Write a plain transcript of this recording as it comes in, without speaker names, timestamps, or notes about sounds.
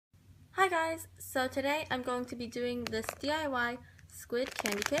Hi guys, so today I'm going to be doing this DIY squid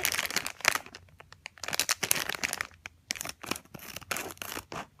candy kit.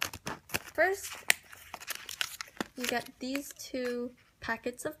 First, you get these two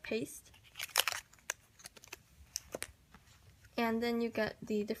packets of paste, and then you get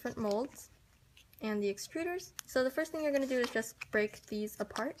the different molds and the extruders. So the first thing you're going to do is just break these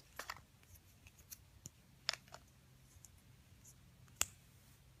apart.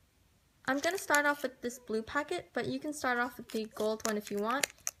 I'm going to start off with this blue packet, but you can start off with the gold one if you want.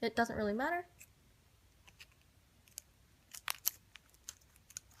 It doesn't really matter.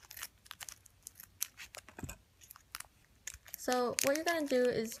 So what you're going to do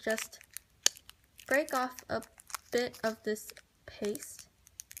is just break off a bit of this paste.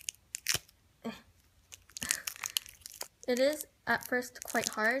 It is at first quite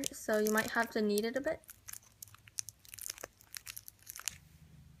hard, so you might have to knead it a bit.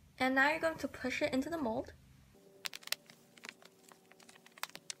 And now you're going to push it into the mold.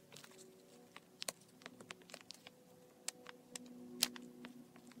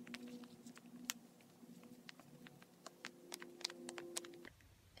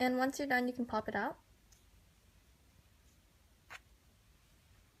 And once you're done, you can pop it out.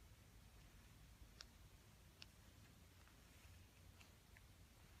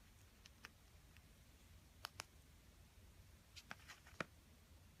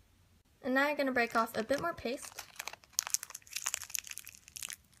 And now you're going to break off a bit more paste.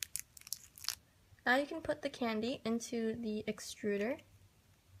 Now you can put the candy into the extruder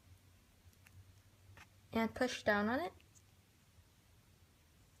and push down on it.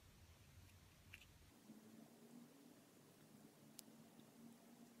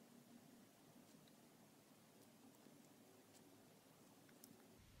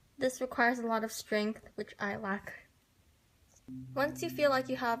 This requires a lot of strength, which I lack. Once you feel like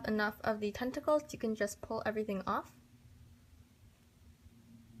you have enough of the tentacles, you can just pull everything off.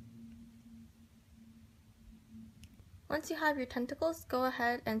 Once you have your tentacles, go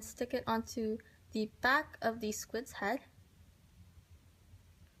ahead and stick it onto the back of the squid's head.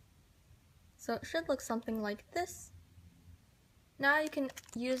 So it should look something like this. Now you can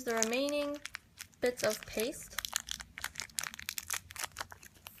use the remaining bits of paste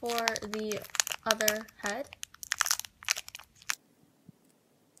for the other head.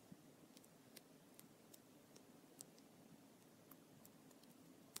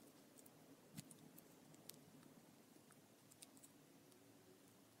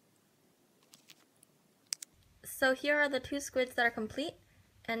 So here are the two squids that are complete,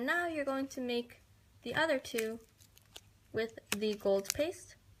 and now you're going to make the other two with the gold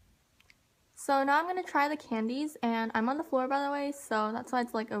paste. So now I'm going to try the candies, and I'm on the floor by the way, so that's why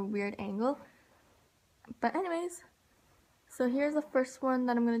it's like a weird angle. But anyways, so here's the first one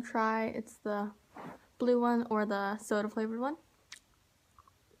that I'm going to try. It's the blue one or the soda flavored one.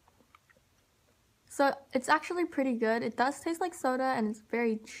 So it's actually pretty good. It does taste like soda and it's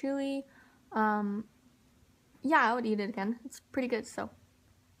very chewy. Yeah, I would eat it again. It's pretty good, so.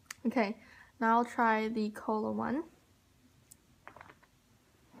 Okay, now I'll try the cola one.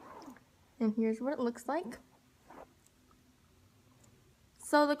 And here's what it looks like.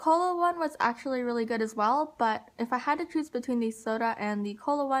 So the cola one was actually really good as well, but if I had to choose between the soda and the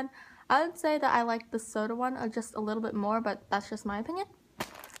cola one, I would say that I like the soda one just a little bit more, but that's just my opinion.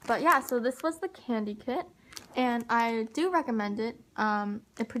 But yeah, so this was the candy kit, and I do recommend it.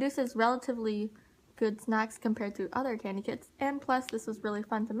 It produces relatively good snacks compared to other candy kits, and plus this was really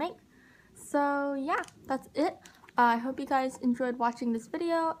fun to make. So yeah, that's it. I hope you guys enjoyed watching this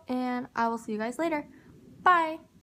video, and I will see you guys later. Bye!